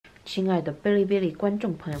亲爱的哔哩哔哩观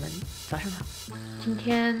众朋友们，早上好！今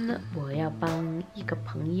天我要帮一个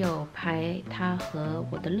朋友拍他和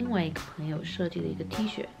我的另外一个朋友设计的一个 T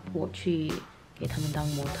恤，我去给他们当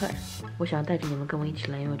模特儿。我想要带着你们跟我一起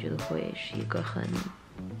来，因为我觉得会是一个很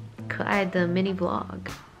可爱的 mini vlog。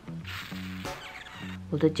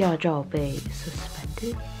我的驾照被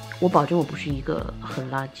suspended， 我保证我不是一个很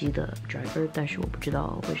垃圾的 driver， 但是我不知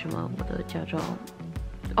道为什么我的驾照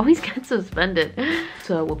always get suspended，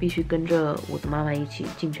 所以我必须跟着我的妈妈一起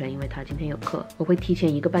进城，因为她今天有课，我会提前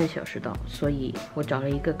1个半小时到，所以我找了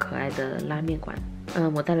一个可爱的拉面馆。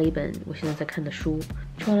我带了一本我现在在看的书，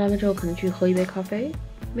吃完拉面之后可能去喝一杯咖啡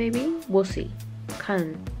 ，maybe we'll see， 看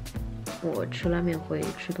我吃拉面会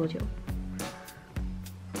吃多久。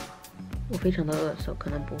我非常的饿，所以可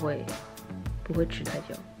能不会吃太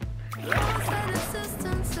久。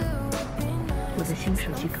我的新手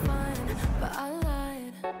机壳。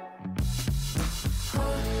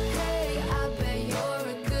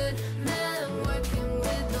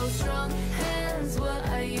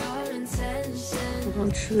我刚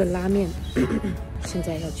吃了拉面，现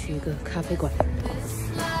在要去一个咖啡馆。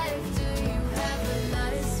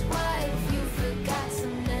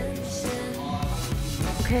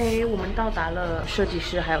OK， 我们到达了设计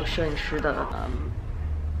师还有摄影师的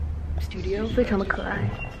studio， 非常的可爱。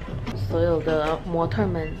所有的模特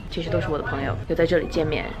们其实都是我的朋友，有在这里见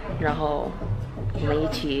面，然后我们一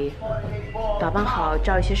起打扮好，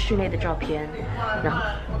照一些室内的照片，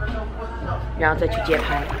然后再去街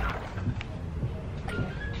拍。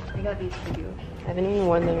I got these for you. I haven't even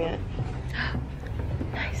worn them yet.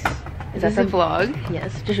 Nice. Is that a vlog?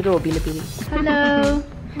 Yes. 这是给我哔哩哔哩。Hello.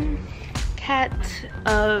 Cat，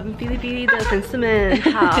 哔哩哔哩的粉丝们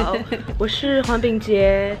好，我是黄炳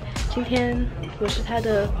杰，今天我是他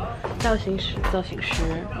的造型师，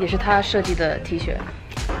也是他设计的 T 恤。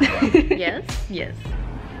Yes, yes。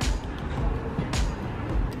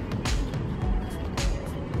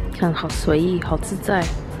看，好随意，好自在。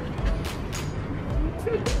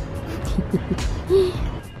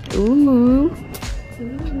Ooh.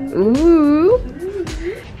 Ooh.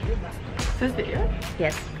 Is this video?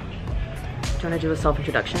 Yes. Do you want to do a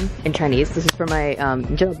self-introduction in Chinese? This is for my, you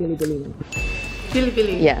know Bilibili?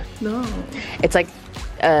 Bilibili? Yeah. No. It's like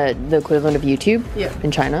the equivalent of YouTube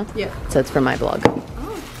in China. Yeah. So it's for my blog. Oh,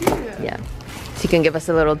 cute. Yeah. So you can give us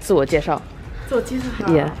a little 自我介绍. 自我介绍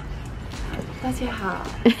好。Yeah. 大家好，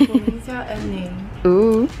我名叫恩宁。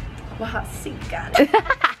Ooh. 我好性感。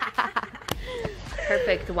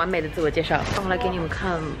Perfect， 完美的自我介绍。我来给你们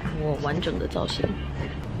看我完整的造型。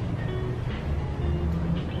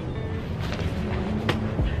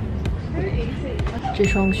这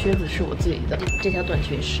双靴子是我自己的，这条短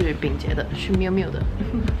裙是秉杰的，是喵喵的。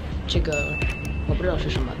这个我不知道是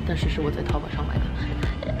什么，但是是我在淘宝上买的。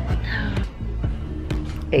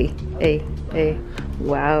哎，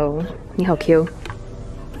哇哦，你好 Q，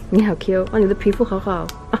 你好 Q， 哇，你的皮肤好好。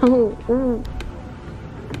哦。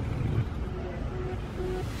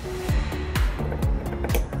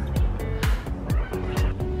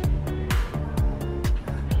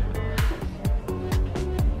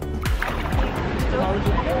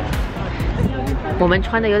我们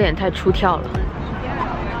穿的有点太出挑了。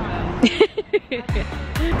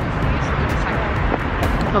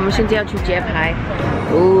我们现在要去街拍，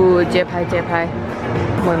街拍。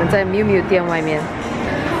我们在 Miu Miu 店外面。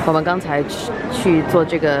我们刚才去坐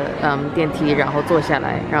这个电梯，然后坐下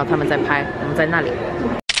来，然后他们在拍，我们在那里。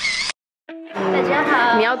大家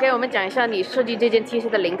好。你要给我们讲一下你设计这件 T 恤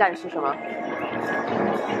的灵感是什么？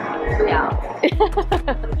不要。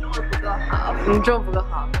中文不够好。中文不够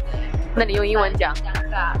好。那你用英文讲。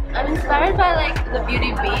I'm inspired by like the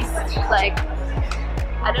Beauty Beast. Like,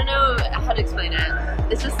 I don't know how to explain it.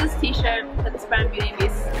 It's just this T-shirt that this brand Beauty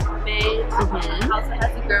Beast made. And it also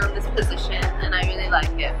has a girl in this position, and I really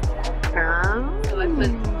like it. So I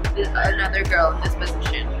put another girl in this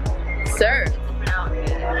position. Sir.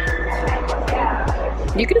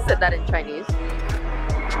 You could have said that in Chinese.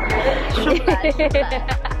 说不来。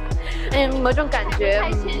某种感觉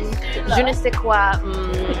，je ne sais quoi，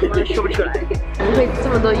说不出来。怎么会这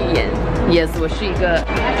么多语言 ？Yes， 我是一个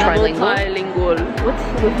trilingual. What's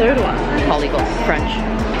the third one? Polyglot French.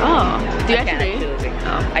 Oh, do you I actually?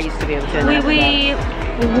 I used to be able to. Oui.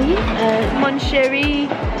 Mon chéri.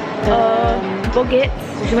 Baguette.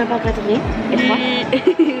 Je m'appelle Catherine. Et toi?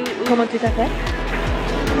 Comment tu t'appelles?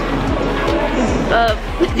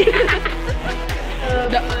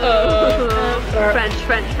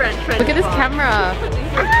 French. Look at this camera.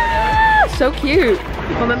 So cute.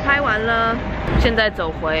 我们拍完了，现在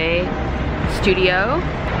走回 studio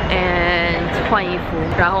and 换衣服，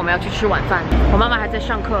然后我们要去吃晚饭。我妈妈还在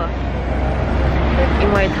上课，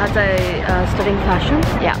因为他在studying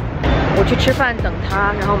fashion。Yeah， 我去吃饭等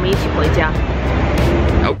他，然后我们一起回家。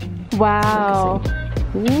Wow.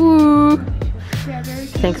 Woo.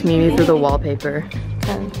 Thanks Mimi for the wallpaper.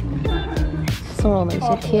 看，送我们一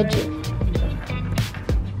些贴纸。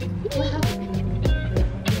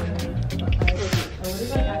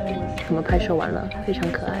我们拍摄完了，非常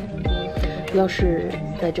可爱。要是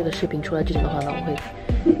在这个视频出来之前的话呢，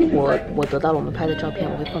我得到了我们拍的照片，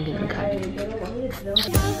我会放给你们看。